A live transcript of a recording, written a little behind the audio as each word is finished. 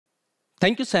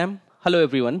Thank you, Sam. Hello,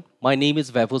 everyone. My name is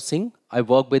Vaibhav Singh. I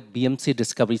work with BMC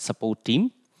Discovery Support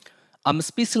Team. I'm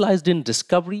specialized in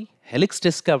discovery, Helix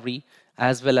discovery,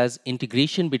 as well as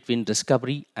integration between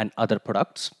discovery and other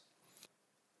products.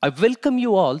 I welcome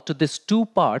you all to this two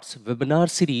parts webinar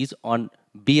series on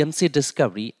BMC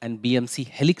Discovery and BMC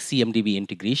Helix CMDB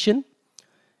integration.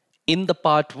 In the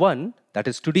part one, that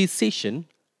is today's session,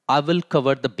 I will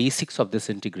cover the basics of this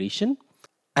integration.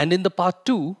 And in the part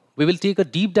two, we will take a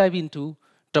deep dive into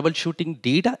troubleshooting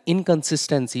data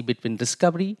inconsistency between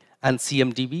discovery and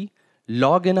CMDB,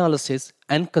 log analysis,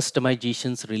 and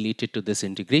customizations related to this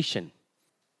integration.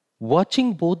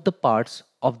 Watching both the parts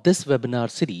of this webinar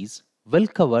series will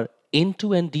cover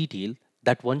end-to-end detail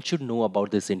that one should know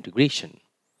about this integration.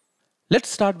 Let's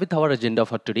start with our agenda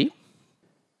for today.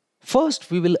 First,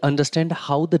 we will understand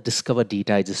how the discover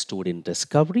data is stored in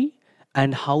discovery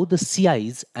and how the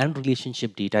CIs and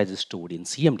relationship data is stored in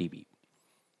CMDB.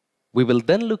 We will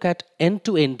then look at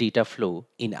end-to-end data flow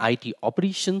in IT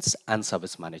operations and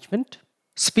service management.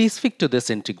 Specific to this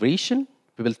integration,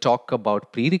 we will talk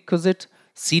about prerequisite,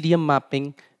 CDM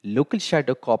mapping, local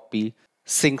shadow copy,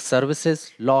 sync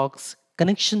services, logs,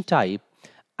 connection type,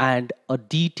 and a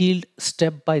detailed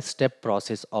step-by-step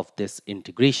process of this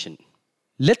integration.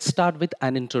 Let's start with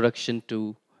an introduction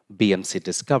to BMC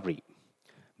Discovery.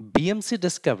 BMC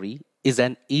Discovery is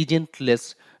an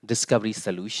agentless discovery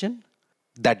solution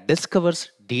that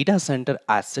discovers data center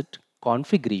asset,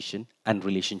 configuration, and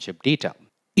relationship data.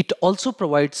 It also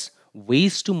provides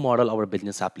ways to model our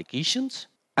business applications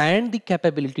and the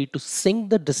capability to sync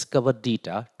the discovered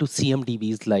data to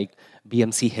CMDBs like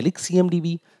BMC Helix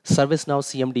CMDB, ServiceNow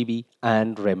CMDB,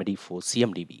 and Remedy4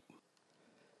 CMDB.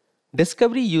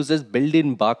 Discovery uses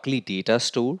built-in Barclay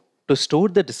Datastore to store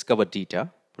the discovered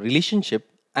data, relationship,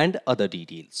 and other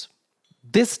details.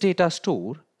 This data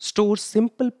store stores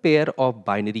simple pair of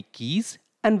binary keys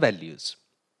and values.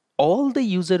 All the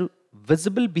user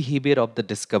visible behavior of the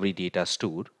discovery data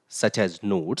store, such as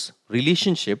nodes,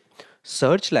 relationship,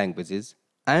 search languages,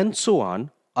 and so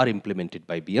on, are implemented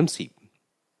by BMC.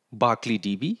 Barclay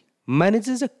DB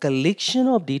manages a collection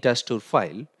of data store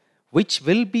file which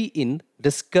will be in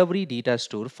discovery data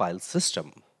store file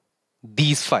system.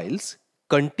 These files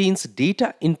contains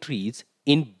data entries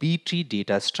in B-tree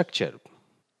data structure.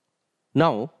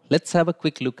 Now, let's have a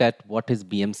quick look at what is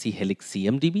BMC Helix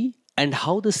CMDB and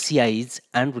how the CIs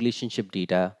and relationship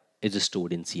data is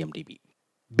stored in CMDB.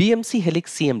 BMC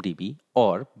Helix CMDB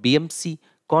or BMC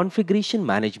Configuration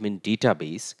Management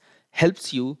Database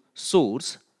helps you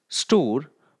source,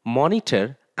 store,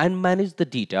 monitor, and manage the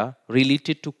data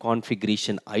related to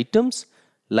configuration items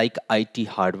like IT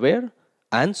hardware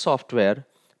and software,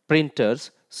 printers,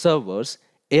 servers,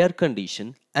 air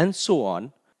condition, and so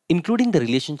on, including the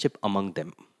relationship among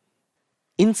them.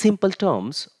 In simple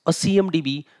terms, a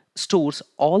CMDB stores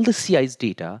all the CI's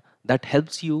data that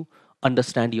helps you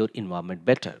understand your environment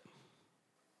better.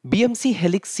 BMC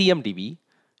Helix CMDB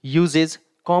uses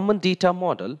Common Data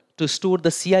Model to store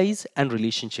the CIs and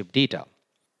relationship data.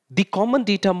 The Common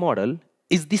Data Model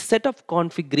is the set of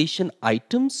configuration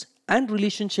items and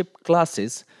relationship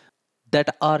classes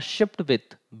that are shipped with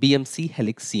BMC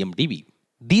Helix CMDB.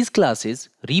 These classes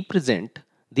represent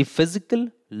the physical,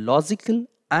 logical,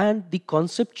 and the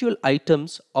conceptual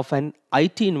items of an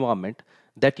IT environment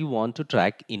that you want to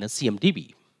track in a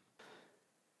CMDB.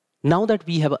 Now that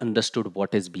we have understood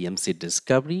what is BMC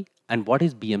Discovery and what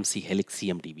is BMC Helix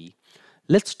CMDB,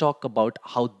 let's talk about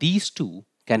how these two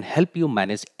can help you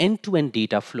manage end-to-end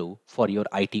data flow for your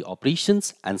IT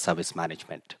operations and service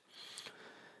management.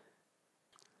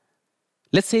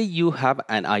 Let's say you have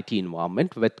an IT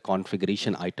environment with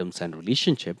configuration items and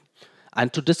relationship,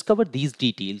 and to discover these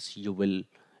details, you will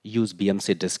use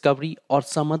BMC Discovery or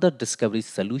some other discovery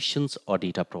solutions or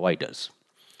data providers.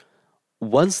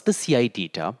 Once the CI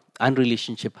data and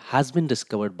relationship has been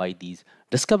discovered by these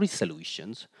discovery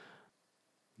solutions,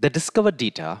 the discovered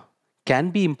data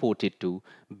can be imported to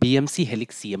BMC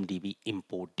Helix CMDB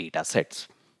import datasets.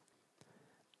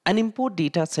 An import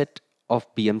dataset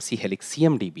of BMC Helix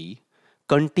CMDB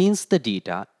contains the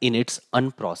data in its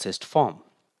unprocessed form,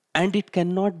 and it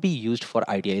cannot be used for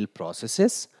IDIL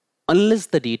processes unless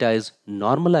the data is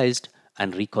normalized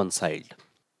and reconciled.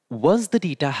 Once the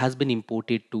data has been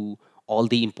imported to all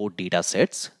the import data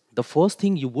sets, the first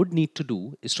thing you would need to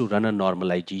do is to run a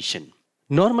normalization.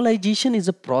 Normalization is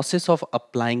a process of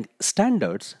applying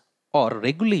standards or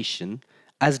regulation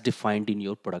as defined in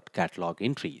your product catalog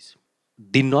entries.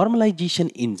 The normalization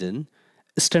engine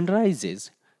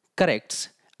standardizes, corrects,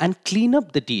 and clean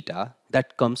up the data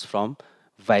that comes from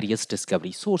various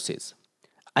discovery sources.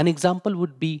 An example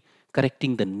would be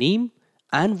correcting the name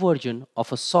and version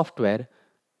of a software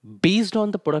based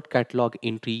on the product catalog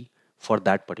entry for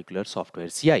that particular software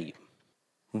CI.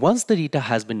 Once the data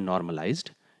has been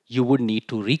normalized, you would need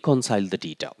to reconcile the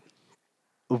data.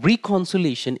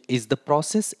 Reconciliation is the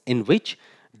process in which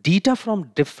data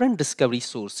from different discovery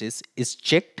sources is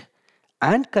checked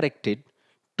and corrected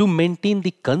to maintain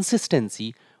the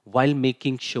consistency while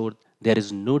making sure there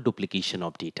is no duplication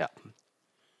of data.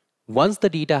 Once the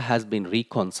data has been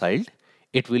reconciled,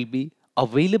 it will be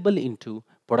available into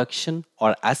production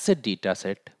or asset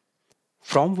dataset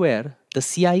from where the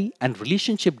CI and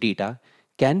relationship data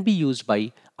can be used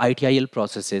by ITIL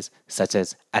processes such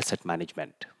as asset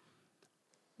management.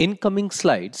 In coming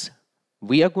slides,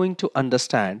 we are going to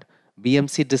understand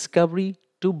BMC Discovery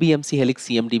to BMC Helix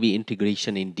CMDB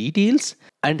integration in details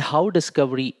and how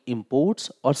Discovery imports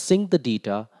or sync the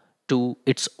data to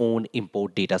its own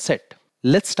import data set.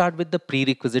 Let's start with the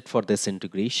prerequisite for this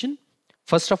integration.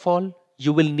 First of all,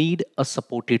 you will need a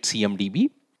supported CMDB.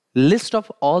 List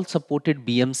of all supported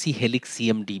BMC Helix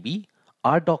CMDB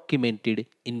are documented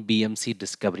in BMC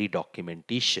Discovery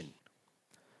documentation.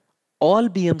 All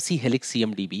BMC Helix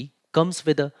CMDB comes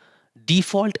with a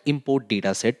default import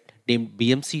dataset named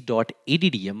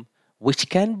bmc.addm, which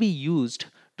can be used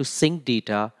to sync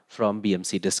data from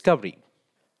BMC Discovery.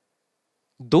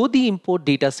 Though the import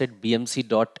dataset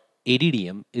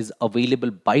bmc.addm is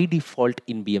available by default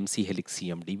in BMC Helix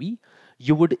CMDB,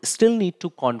 you would still need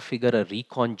to configure a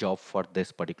recon job for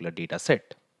this particular dataset.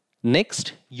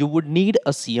 Next, you would need a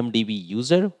CMDB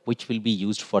user, which will be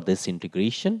used for this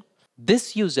integration.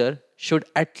 This user should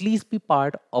at least be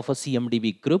part of a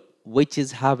CMDB group which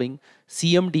is having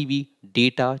CMDB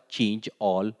data change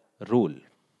all role.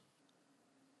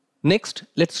 Next,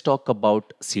 let's talk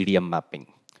about CDM mapping.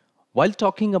 While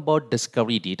talking about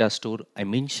Discovery Datastore, I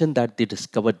mentioned that the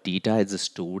discovered data is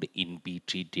stored in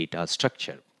B-tree data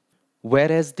structure.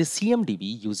 Whereas the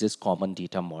CMDB uses common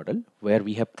data model where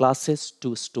we have classes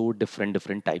to store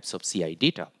different types of CI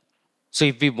data. So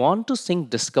if we want to sync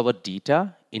discovered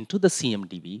data into the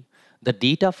CMDB, the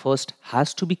data first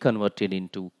has to be converted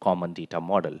into common data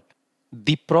model.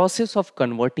 The process of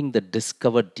converting the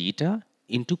discovered data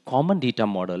into common data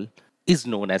model is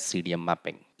known as CDM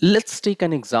mapping. Let's take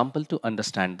an example to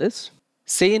understand this.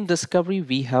 Say in Discovery,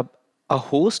 we have a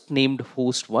host named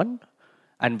host1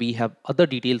 and we have other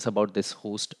details about this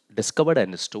host discovered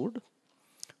and stored.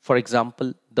 For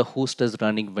example, the host is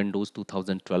running Windows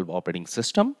 2012 operating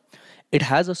system. It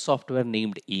has a software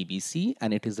named ABC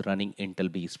and it is running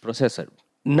Intel-based processor.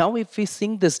 Now, if we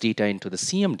sync this data into the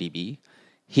CMDB,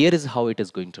 here is how it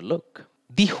is going to look.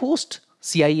 The host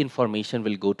CI information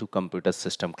will go to computer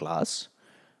system class,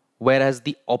 whereas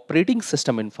the operating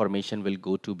system information will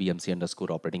go to BMC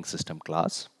underscore operating system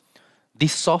class. The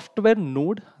software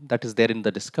node that is there in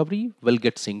the discovery will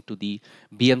get synced to the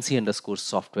BMC underscore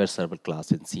software server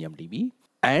class in CMDB,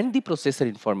 and the processor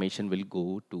information will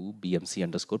go to BMC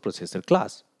underscore processor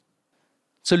class.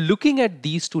 So looking at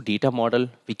these two data model,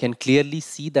 we can clearly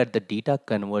see that the data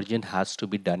conversion has to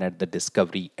be done at the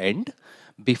discovery end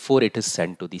before it is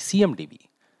sent to the CMDB.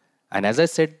 And as I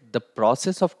said, the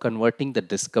process of converting the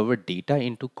discovered data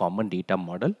into common data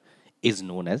model is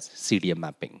known as CDM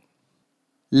mapping.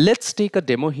 Let's take a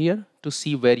demo here to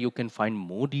see where you can find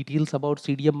more details about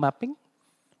CDM mapping.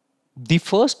 The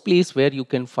first place where you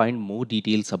can find more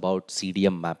details about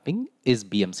CDM mapping is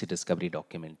BMC Discovery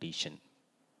documentation.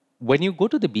 When you go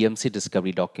to the BMC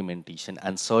Discovery documentation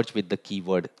and search with the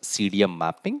keyword CDM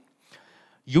mapping,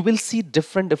 you will see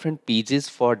different pages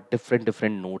for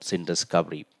different nodes in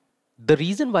Discovery. The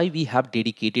reason why we have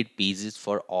dedicated pages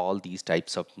for all these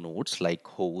types of nodes like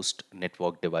host,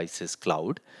 network devices,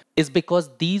 cloud is because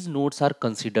these nodes are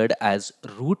considered as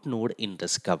root node in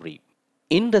Discovery.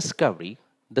 In Discovery,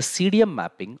 the CDM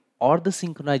mapping or the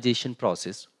synchronization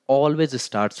process always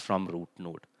starts from root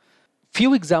node.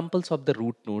 Few examples of the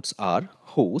root nodes are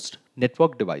host,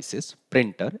 network devices,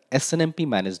 printer, SNMP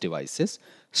managed devices,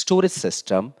 storage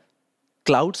system,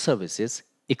 cloud services,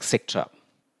 etc.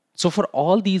 So for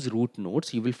all these root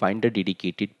nodes, you will find a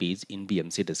dedicated page in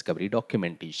BMC Discovery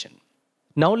documentation.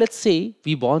 Now let's say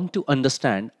we want to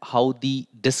understand how the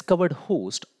discovered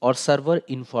host or server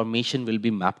information will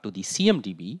be mapped to the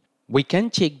CMDB. We can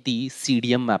check the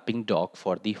CDM mapping doc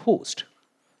for the host.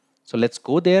 So let's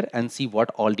go there and see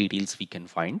what all details we can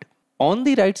find. On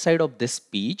the right side of this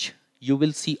page, you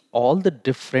will see all the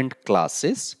different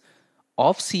classes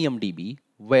of CMDB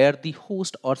where the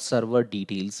host or server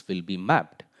details will be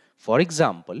mapped. For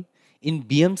example, in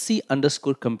BMC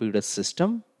underscore computer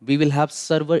system, we will have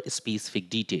server specific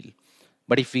detail.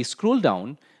 But if we scroll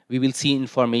down, we will see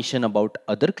information about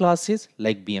other classes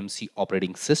like BMC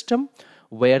operating system,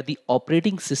 where the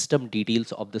operating system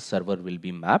details of the server will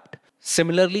be mapped.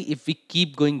 Similarly, if we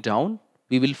keep going down,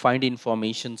 we will find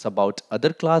informations about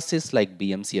other classes like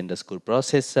BMC underscore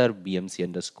processor, BMC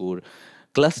underscore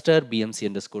cluster, BMC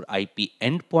underscore IP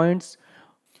endpoints.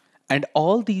 And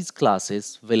all these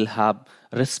classes will have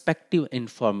respective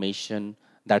information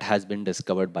that has been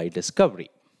discovered by discovery.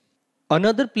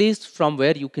 Another place from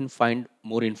where you can find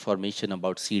more information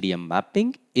about CDM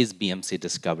mapping is BMC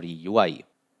Discovery UI.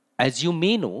 As you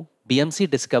may know, BMC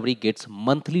Discovery gets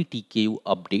monthly TKU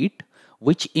update,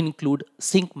 which include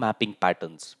sync mapping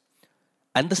patterns.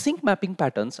 And the sync mapping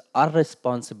patterns are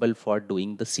responsible for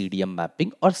doing the CDM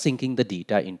mapping or syncing the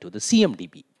data into the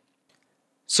CMDB.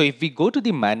 So if we go to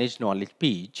the Manage Knowledge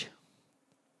page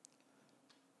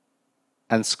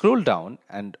and scroll down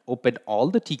and open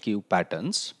all the TKU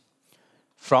patterns,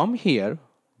 from here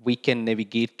we can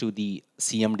navigate to the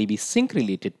CMDB sync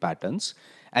related patterns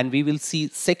and we will see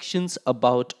sections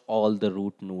about all the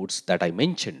root nodes that I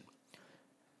mentioned.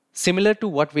 Similar to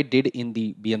what we did in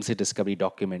the BMC Discovery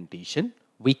documentation,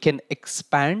 we can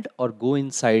expand or go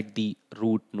inside the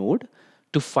root node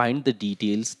to find the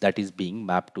details that is being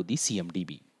mapped to the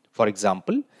CMDB. For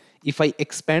example, if I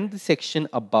expand the section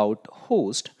about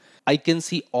host, I can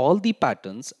see all the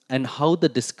patterns and how the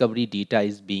discovery data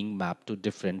is being mapped to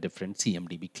different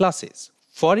CMDB classes.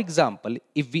 For example,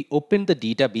 if we open the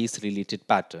database related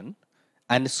pattern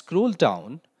and scroll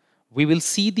down, we will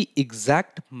see the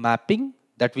exact mapping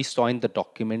that we saw in the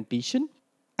documentation.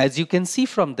 As you can see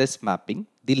from this mapping,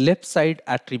 the left side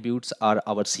attributes are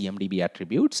our CMDB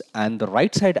attributes and the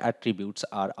right side attributes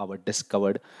are our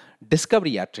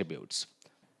discovery attributes.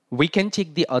 We can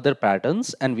check the other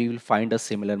patterns and we will find a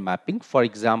similar mapping. For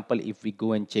example, if we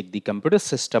go and check the computer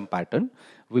system pattern,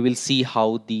 we will see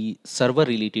how the server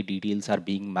related details are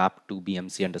being mapped to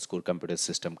BMC underscore computer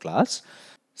system class.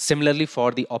 Similarly,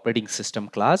 for the operating system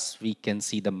class, we can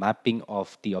see the mapping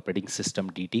of the operating system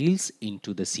details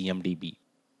into the CMDB.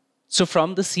 So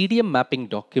from the CDM mapping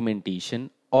documentation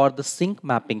or the sync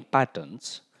mapping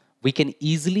patterns, we can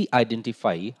easily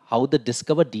identify how the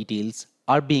discovered details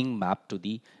are being mapped to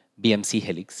the BMC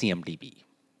Helix CMDB.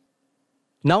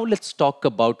 Now let's talk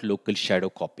about local shadow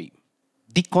copy.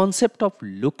 The concept of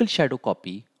local shadow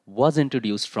copy was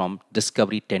introduced from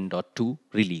Discovery 10.2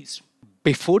 release.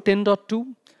 Before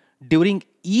 10.2, during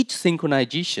each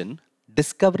synchronization,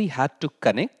 Discovery had to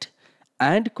connect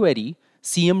and query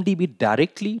CMDB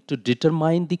directly to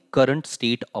determine the current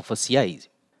state of a CI,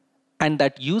 and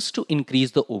that used to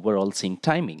increase the overall sync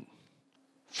timing.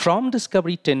 From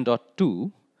Discovery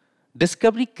 10.2,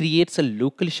 Discovery creates a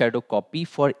local shadow copy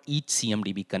for each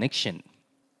CMDB connection.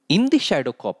 In the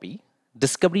shadow copy,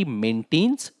 Discovery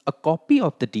maintains a copy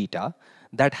of the data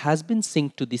that has been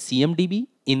synced to the CMDB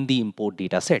in the import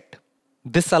dataset.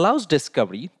 This allows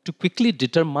Discovery to quickly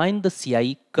determine the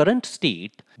CI current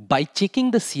state by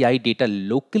checking the CI data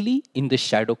locally in the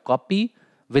shadow copy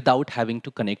without having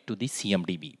to connect to the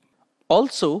CMDB.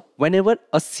 Also, whenever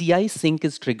a CI sync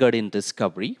is triggered in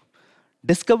Discovery,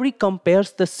 Discovery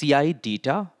compares the CI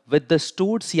data with the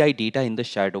stored CI data in the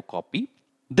shadow copy.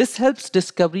 This helps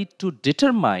Discovery to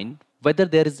determine whether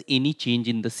there is any change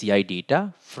in the CI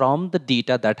data from the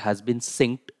data that has been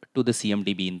synced to the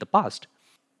CMDB in the past.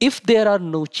 If there are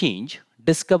no change,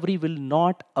 Discovery will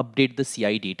not update the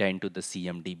CI data into the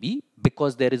CMDB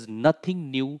because there is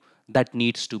nothing new that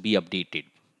needs to be updated.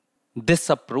 This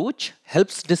approach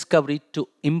helps Discovery to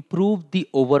improve the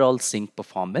overall sync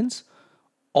performance.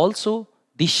 Also,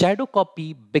 the shadow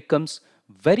copy becomes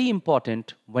very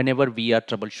important whenever we are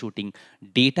troubleshooting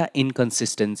data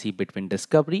inconsistency between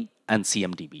Discovery and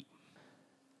CMDB.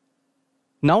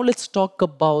 Now let's talk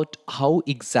about how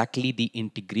exactly the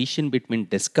integration between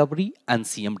Discovery and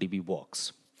CMDB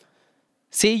works.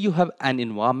 Say you have an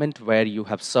environment where you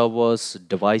have servers,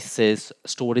 devices,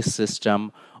 storage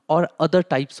system, or other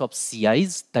types of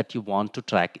CIs that you want to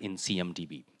track in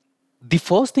CMDB. The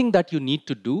first thing that you need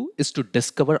to do is to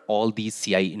discover all these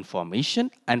CI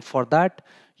information, and for that,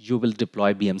 you will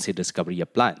deploy BMC Discovery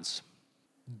Appliance.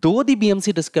 Though the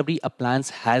BMC Discovery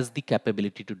Appliance has the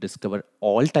capability to discover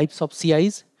all types of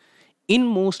CIs, in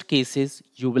most cases,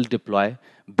 you will deploy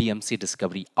BMC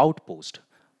Discovery Outpost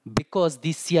because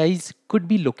these CIs could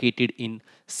be located in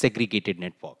segregated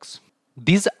networks.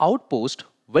 These outposts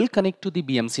will connect to the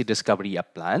BMC Discovery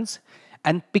Appliance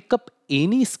and pick up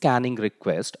any scanning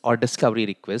request or discovery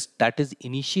request that is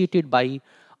initiated by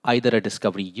either a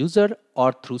discovery user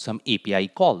or through some API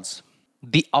calls.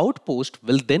 The outpost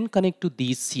will then connect to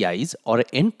these CIs or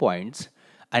endpoints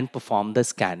and perform the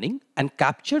scanning and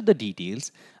capture the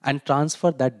details and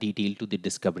transfer that detail to the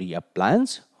discovery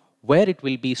appliance, where it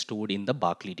will be stored in the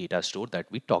Barclay data store that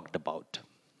we talked about.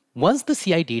 Once the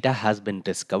CI data has been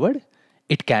discovered,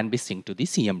 it can be synced to the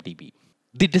CMDB.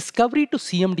 The discovery to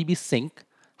CMDB sync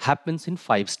happens in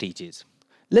 5 stages.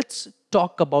 Let's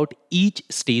talk about each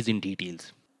stage in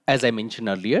details. As I mentioned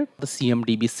earlier, the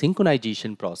CMDB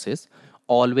synchronization process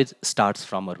always starts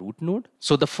from a root node.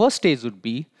 So the first stage would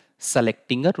be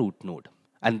selecting a root node.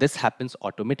 And this happens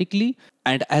automatically.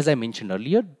 And as I mentioned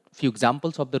earlier, few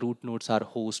examples of the root nodes are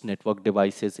host, network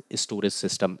devices, storage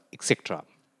system, etc.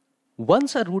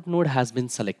 Once a root node has been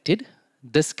selected,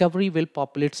 discovery will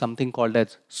populate something called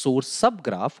as source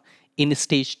subgraph in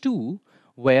stage 2,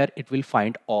 where it will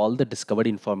find all the discovered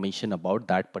information about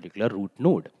that particular root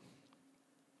node.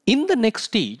 In the next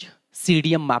stage,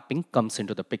 CDM mapping comes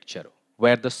into the picture,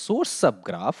 where the source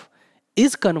subgraph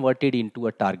is converted into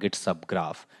a target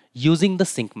subgraph using the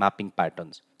sync mapping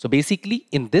patterns. So basically,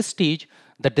 in this stage,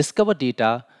 the discovered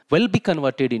data will be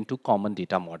converted into common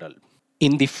data model.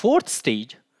 In the fourth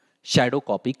stage, shadow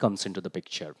copy comes into the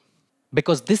picture,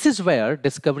 because this is where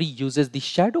discovery uses the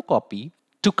shadow copy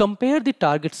to compare the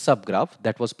target subgraph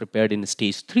that was prepared in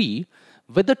stage 3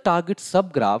 with the target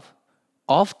subgraph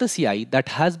of the CI that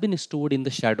has been stored in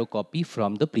the shadow copy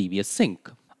from the previous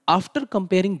sync. After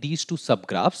comparing these two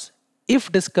subgraphs,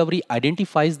 if discovery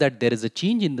identifies that there is a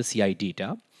change in the CI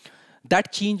data,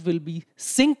 that change will be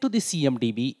synced to the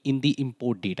CMDB in the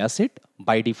import dataset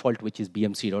by default, which is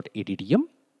bmc.addm.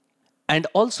 And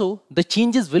also the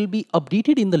changes will be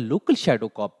updated in the local shadow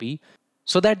copy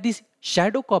so that this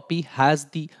shadow copy has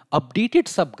the updated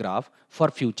subgraph for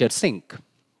future sync.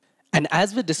 And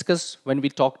as we discussed when we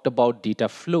talked about data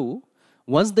flow,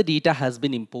 once the data has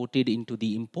been imported into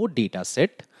the import dataset,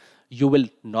 you will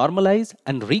normalize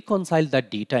and reconcile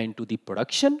that data into the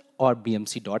production or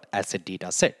bmc.asset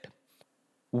dataset.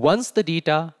 Once the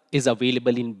data is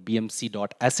available in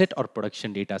bmc.asset or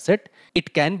production dataset,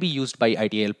 it can be used by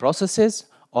ITIL processes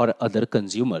or other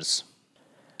consumers.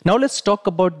 Now let's talk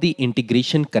about the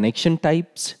integration connection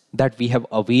types that we have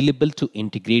available to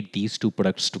integrate these two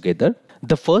products together.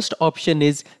 The first option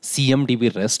is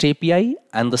CMDB REST API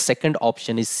and the second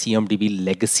option is CMDB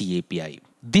Legacy API.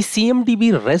 The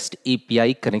CMDB REST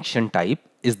API connection type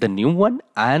is the new one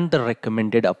and the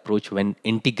recommended approach when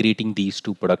integrating these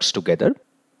two products together.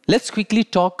 Let's quickly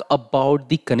talk about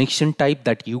the connection type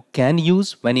that you can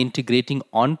use when integrating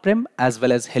on-prem as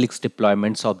well as Helix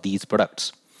deployments of these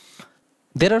products.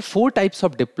 There are 4 types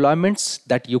of deployments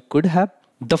that you could have.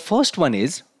 The first one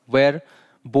is where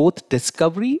both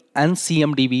discovery and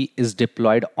CMDB is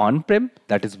deployed on-prem,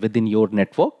 that is within your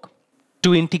network.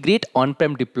 To integrate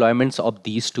on-prem deployments of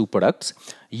these two products,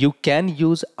 you can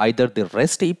use either the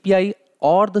REST API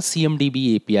or the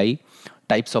CMDB API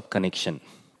types of connection.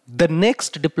 The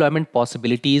next deployment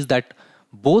possibility is that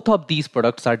both of these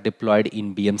products are deployed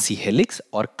in BMC Helix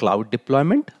or cloud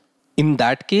deployment. In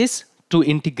that case, to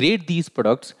integrate these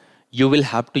products, you will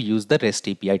have to use the REST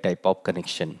API type of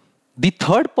connection. The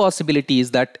third possibility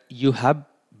is that you have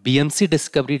BMC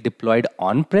Discovery deployed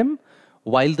on-prem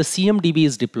while the CMDB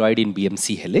is deployed in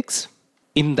BMC Helix.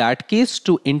 In that case,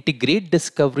 to integrate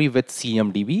Discovery with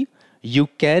CMDB, you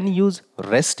can use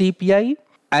REST API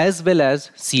as well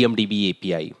as CMDB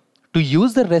API. To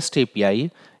use the REST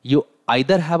API, you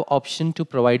either have option to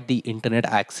provide the internet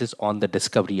access on the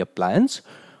Discovery appliance,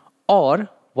 or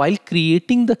while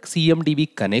creating the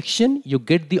CMDB connection, you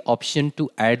get the option to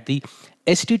add the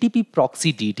HTTP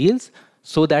proxy details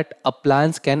so that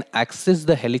appliance can access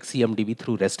the Helix CMDB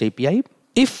through REST API.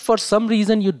 If for some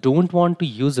reason you don't want to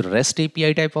use REST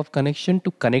API type of connection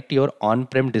to connect your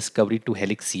on-prem Discovery to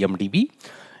Helix CMDB,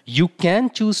 you can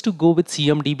choose to go with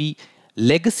CMDB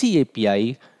Legacy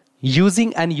API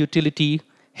using an utility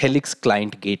Helix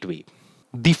Client Gateway.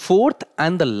 The fourth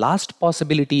and the last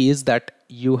possibility is that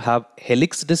you have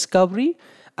Helix Discovery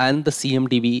and the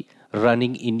CMDB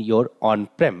running in your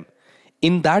on-prem.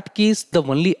 In that case, the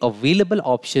only available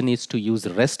option is to use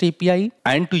REST API,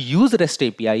 and to use REST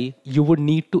API, you would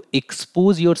need to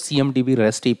expose your CMDB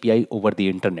REST API over the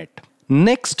internet.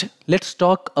 Next, let's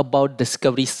talk about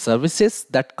Discovery services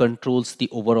that controls the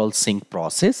overall sync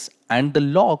process and the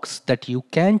logs that you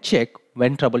can check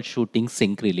when troubleshooting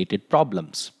sync related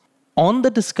problems. On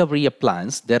the Discovery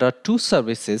appliance, there are 2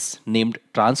 services named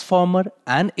Transformer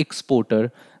and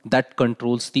Exporter that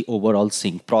controls the overall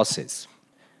sync process.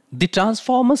 The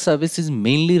Transformer service is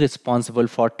mainly responsible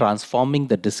for transforming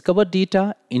the discovered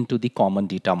data into the common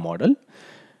data model,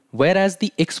 whereas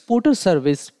the Exporter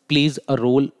service plays a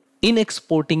role in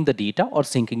exporting the data or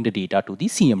syncing the data to the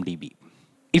CMDB.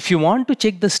 If you want to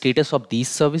check the status of these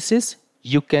services,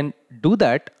 you can do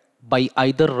that by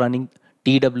either running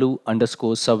tw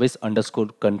underscore service underscore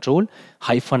control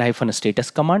hyphen status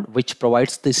command, which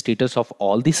provides the status of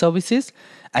all the services.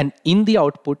 And in the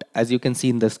output, as you can see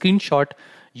in the screenshot,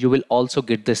 you will also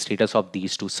get the status of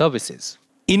these two services.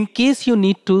 In case you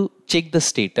need to check the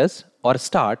status or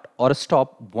start or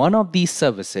stop one of these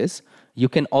services, you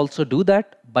can also do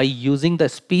that by using the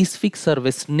specific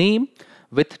service name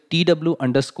with tw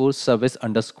underscore service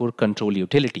underscore control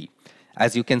utility.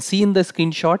 As you can see in the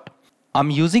screenshot, I'm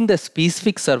using the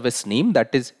specific service name,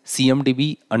 that is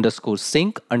CMDB underscore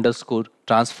sync underscore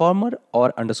transformer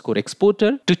or underscore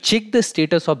exporter, to check the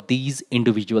status of these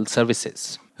individual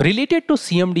services. Related to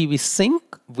CMDB sync,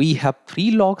 we have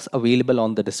 3 logs available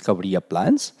on the Discovery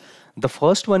appliance. The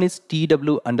first one is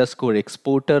tw underscore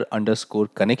exporter underscore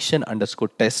connection underscore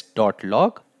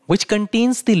test.log, which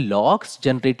contains the logs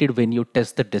generated when you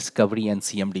test the Discovery and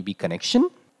CMDB connection.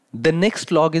 The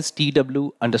next log is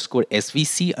tw underscore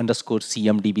svc underscore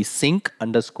cmdb sync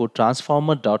underscore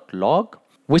transformer.log,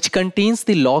 which contains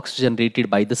the logs generated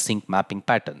by the sync mapping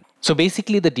pattern. So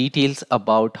basically the details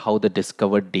about how the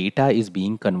discovered data is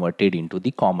being converted into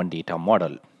the common data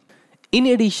model. In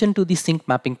addition to the sync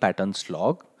mapping patterns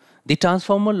log, the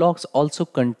transformer logs also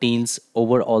contains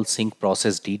overall sync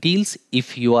process details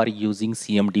if you are using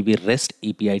CMDB REST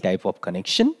API type of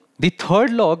connection. The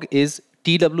third log is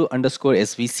tw underscore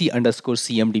svc underscore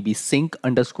cmdb sync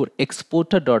underscore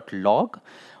exporter.log,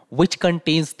 which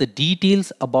contains the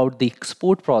details about the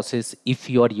export process if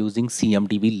you are using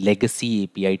CMDB legacy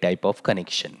API type of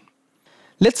connection.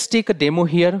 Let's take a demo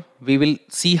here. We will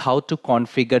see how to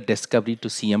configure Discovery to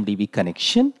CMDB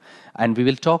connection, and we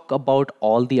will talk about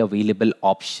all the available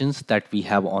options that we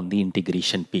have on the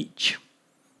integration page.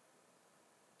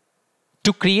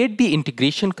 To create the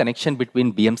integration connection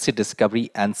between BMC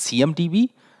Discovery and CMDB,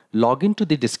 log into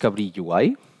the Discovery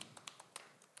UI.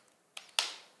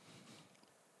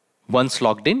 Once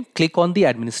logged in, click on the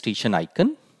administration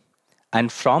icon,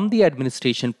 and from the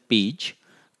administration page,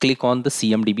 click on the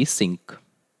CMDB sync.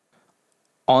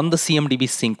 On the CMDB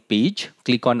sync page,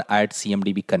 click on add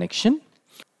CMDB connection.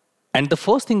 And the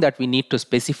first thing that we need to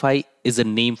specify is a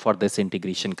name for this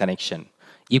integration connection.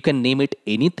 You can name it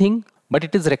anything, but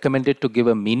it is recommended to give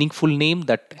a meaningful name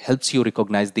that helps you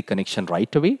recognize the connection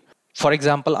right away. For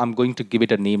example, I'm going to give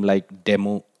it a name like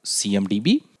Demo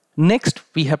CMDB. Next,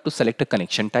 we have to select a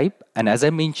connection type. And as I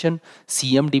mentioned,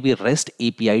 CMDB REST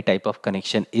API type of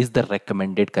connection is the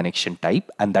recommended connection type,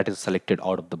 and that is selected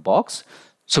out of the box.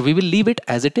 So we will leave it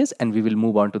as it is, and we will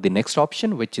move on to the next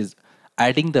option, which is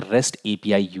adding the REST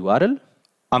API URL.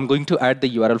 I'm going to add the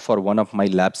URL for one of my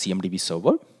lab CMDB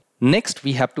server. Next,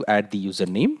 we have to add the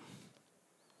username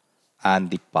and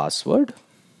the password.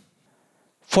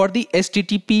 For the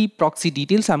HTTP proxy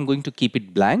details, I'm going to keep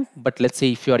it blank, but let's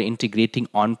say if you are integrating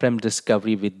on-prem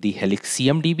Discovery with the Helix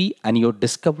CMDB and your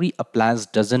Discovery appliance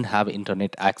doesn't have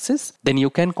internet access, then you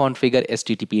can configure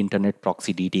HTTP internet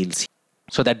proxy details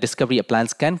so that Discovery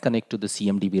appliance can connect to the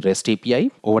CMDB REST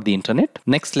API over the internet.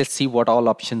 Next, let's see what all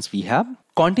options we have.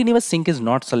 Continuous sync is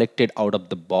not selected out of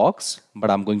the box, but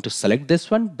I'm going to select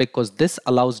this one because this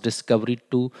allows Discovery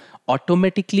to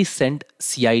automatically send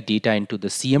CI data into the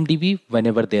CMDB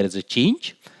whenever there is a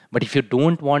change. But if you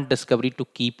don't want Discovery to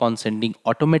keep on sending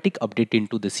automatic update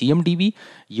into the CMDB,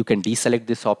 you can deselect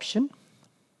this option.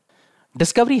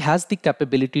 Discovery has the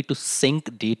capability to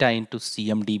sync data into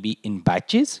CMDB in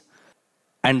batches,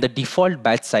 and the default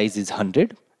batch size is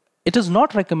 100. It is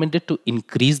not recommended to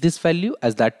increase this value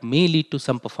as that may lead to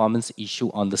some performance issue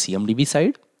on the CMDB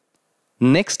side.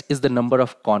 Next is the number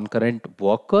of concurrent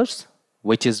workers,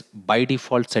 which is by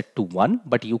default set to 1,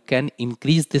 but you can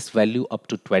increase this value up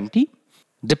to 20.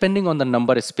 Depending on the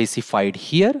number specified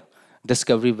here,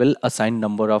 Discovery will assign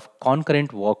number of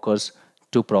concurrent workers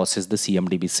to process the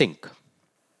CMDB sync.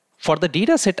 For the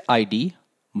dataset ID,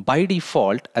 by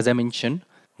default, as I mentioned,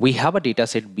 we have a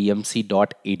dataset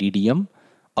bmc.addm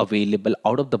available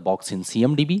out of the box in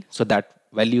CMDB. So that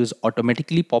value is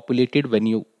automatically populated when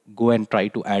you go and try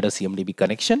to add a CMDB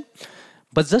connection.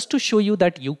 But just to show you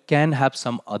that you can have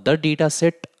some other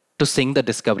dataset to sync the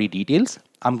Discovery details,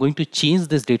 I'm going to change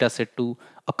this dataset to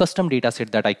a custom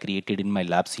dataset that I created in my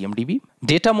lab CMDB.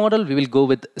 Data model, we will go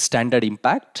with standard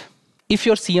impact. If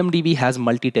your CMDB has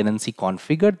multi-tenancy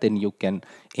configured, then you can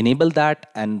enable that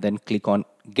and then click on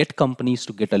get companies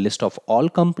to get a list of all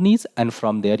companies, and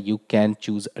from there you can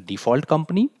choose a default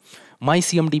company. My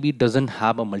CMDB doesn't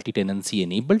have a multi-tenancy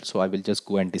enabled, so I will just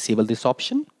go and disable this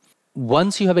option.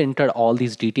 Once you have entered all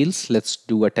these details, let's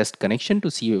do a test connection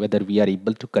to see whether we are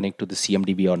able to connect to the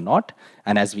CMDB or not.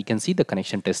 And as we can see, the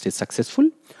connection test is successful.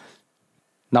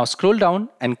 Now scroll down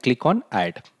and click on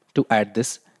add to add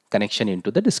this connection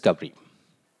into the Discovery.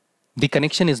 The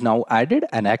connection is now added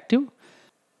and active.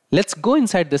 Let's go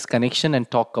inside this connection and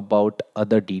talk about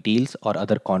other details or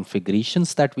other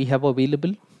configurations that we have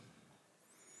available.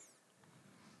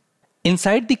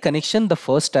 Inside the connection, the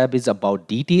first tab is about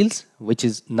details, which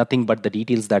is nothing but the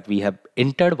details that we have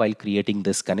entered while creating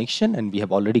this connection, and we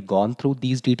have already gone through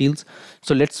these details.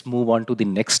 So let's move on to the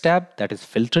next tab, that is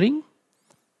filtering.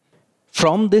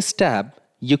 From this tab,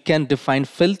 you can define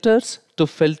filters to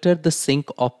filter the sync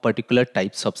of particular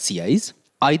types of CIs,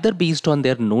 either based on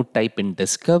their node type in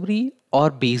discovery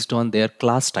or based on their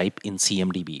class type in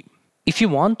CMDB. If you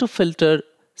want to filter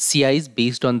CIs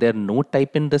based on their node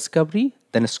type in discovery,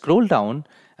 then scroll down,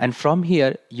 and from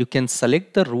here you can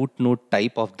select the root node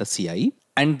type of the CI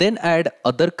and then add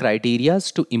other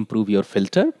criterias to improve your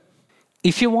filter.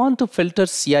 If you want to filter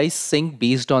CI sync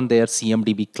based on their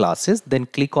CMDB classes, then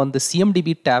click on the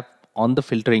CMDB tab on the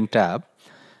filtering tab.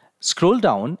 Scroll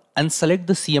down and select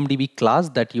the CMDB class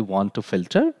that you want to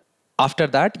filter. After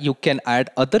that, you can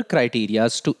add other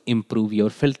criterias to improve your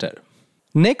filter.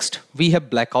 Next, we have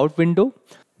blackout window.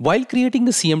 While creating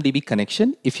the CMDB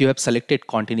connection, if you have selected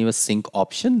continuous sync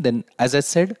option, then as I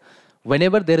said,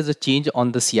 whenever there is a change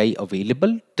on the CI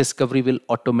available, Discovery will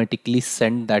automatically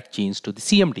send that change to the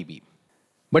CMDB.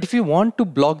 But if you want to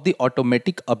block the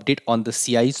automatic update on the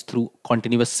CIs through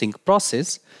continuous sync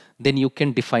process, then you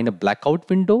can define a blackout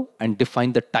window and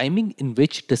define the timing in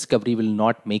which Discovery will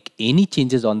not make any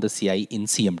changes on the CI in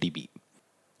CMDB.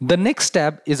 The next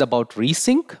tab is about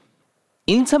resync.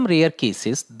 In some rare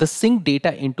cases, the sync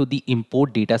data into the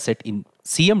import dataset in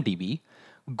CMDB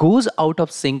goes out of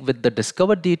sync with the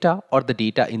discovered data or the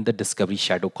data in the discovery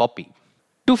shadow copy.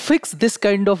 To fix this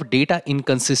kind of data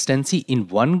inconsistency in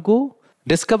one go,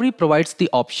 Discovery provides the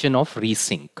option of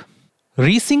resync.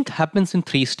 Resync happens in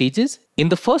 3 stages. In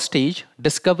the first stage,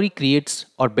 Discovery creates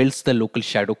or builds the local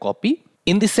shadow copy.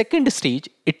 In the second stage,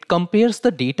 it compares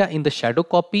the data in the shadow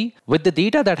copy with the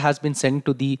data that has been sent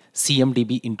to the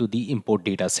CMDB into the import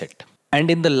dataset.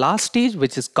 And in the last stage,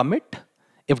 which is commit,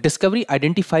 if Discovery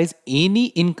identifies any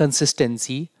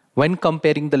inconsistency when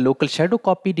comparing the local shadow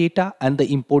copy data and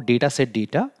the import dataset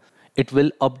data, it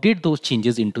will update those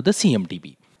changes into the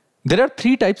CMDB. There are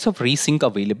 3 types of resync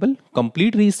available: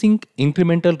 complete resync,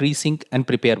 incremental resync, and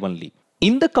prepare only.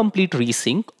 In the complete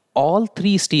resync, all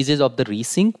 3 stages of the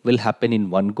resync will happen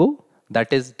in one go.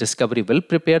 That is, Discovery will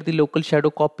prepare the local shadow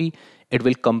copy. It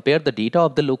will compare the data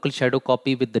of the local shadow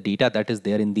copy with the data that is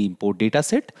there in the import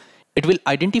dataset. It will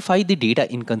identify the data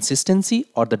inconsistency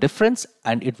or the difference,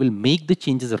 and it will make the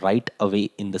changes right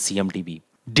away in the CMDB.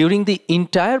 During the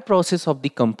entire process of the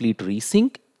complete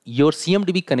resync, your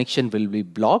CMDB connection will be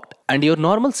blocked and your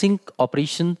normal sync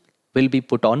operation will be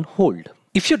put on hold.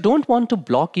 If you don't want to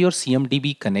block your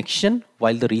CMDB connection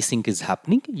while the resync is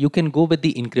happening, you can go with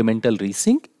the incremental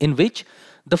resync, in which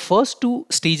the first 2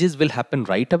 stages will happen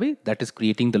right away. That is,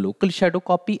 creating the local shadow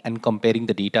copy and comparing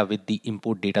the data with the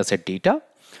import dataset data.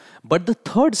 But the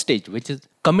third stage, which is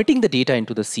committing the data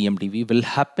into the CMDB, will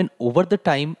happen over the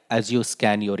time as you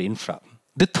scan your infra.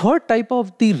 The third type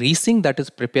of the resync, that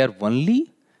is prepare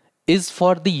only, is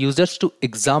for the users to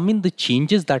examine the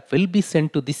changes that will be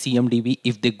sent to the CMDB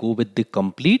if they go with the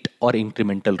complete or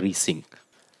incremental resync.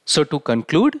 So to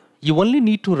conclude, you only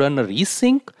need to run a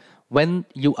resync when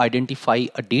you identify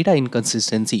a data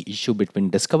inconsistency issue between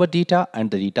discovered data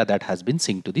and the data that has been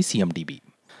synced to the CMDB.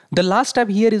 The last tab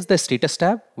here is the status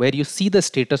tab, where you see the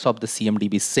status of the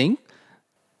CMDB sync,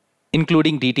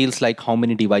 including details like how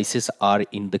many devices are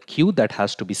in the queue that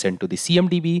has to be sent to the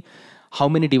CMDB, how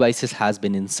many devices has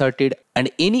been inserted, and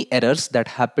any errors that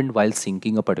happened while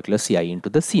syncing a particular CI into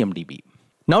the CMDB.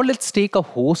 Now let's take a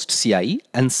host CI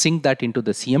and sync that into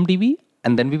the CMDB,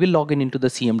 and then we will log in into the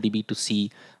CMDB to see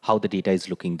how the data is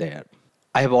looking there.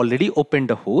 I have already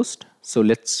opened a host, so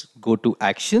let's go to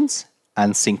Actions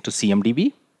and sync to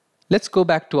CMDB. Let's go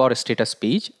back to our status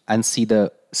page and see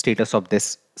the status of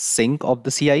this sync of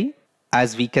the CI.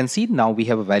 As we can see, now we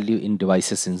have a value in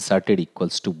devices inserted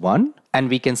equals to 1, and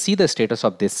we can see the status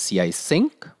of this CI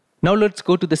sync. Now let's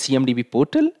go to the CMDB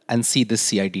portal and see the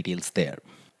CI details there.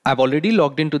 I've already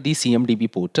logged into the CMDB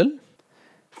portal.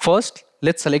 First,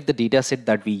 let's select the dataset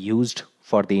that we used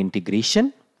for the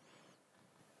integration.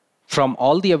 From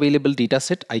all the available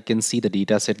dataset, I can see the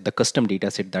dataset, the custom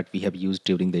dataset that we have used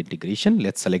during the integration.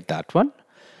 Let's select that one.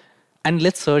 And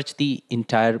let's search the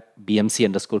entire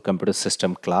BMC_computer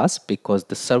system class, because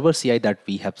the server CI that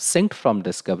we have synced from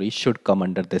Discovery should come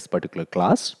under this particular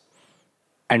class.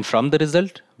 And from the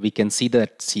result, we can see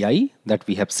that CI that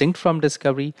we have synced from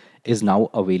Discovery is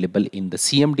now available in the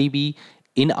CMDB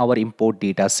in our import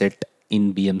dataset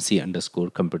in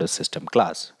BMC_computer system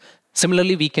class.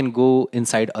 Similarly, we can go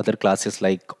inside other classes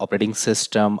like operating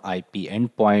system, IP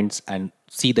endpoints, and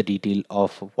see the detail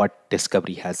of what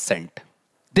Discovery has sent.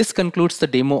 This concludes the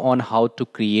demo on how to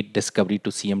create Discovery to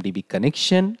CMDB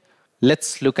connection.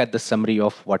 Let's look at the summary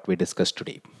of what we discussed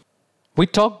today. We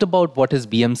talked about what is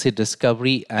BMC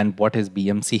Discovery and what is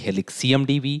BMC Helix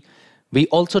CMDB. We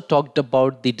also talked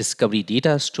about the Discovery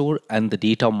Datastore and the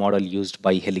data model used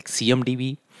by Helix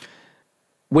CMDB.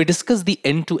 We discussed the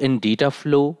end-to-end data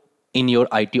flow in your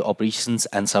IT operations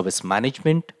and service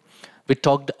management. We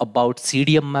talked about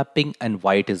CDM mapping and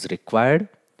why it is required.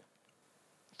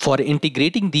 For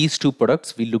integrating these two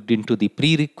products, we looked into the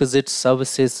prerequisites,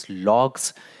 services,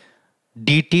 logs,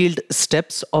 detailed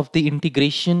steps of the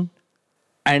integration,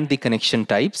 and the connection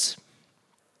types.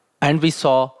 And we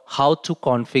saw how to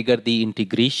configure the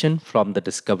integration from the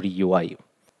Discovery UI.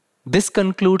 This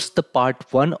concludes the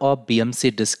part 1 of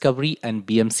BMC Discovery and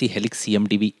BMC Helix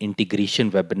CMDB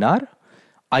integration webinar.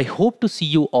 I hope to see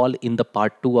you all in the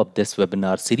part 2 of this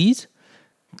webinar series.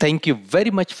 Thank you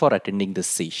very much for attending this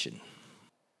session.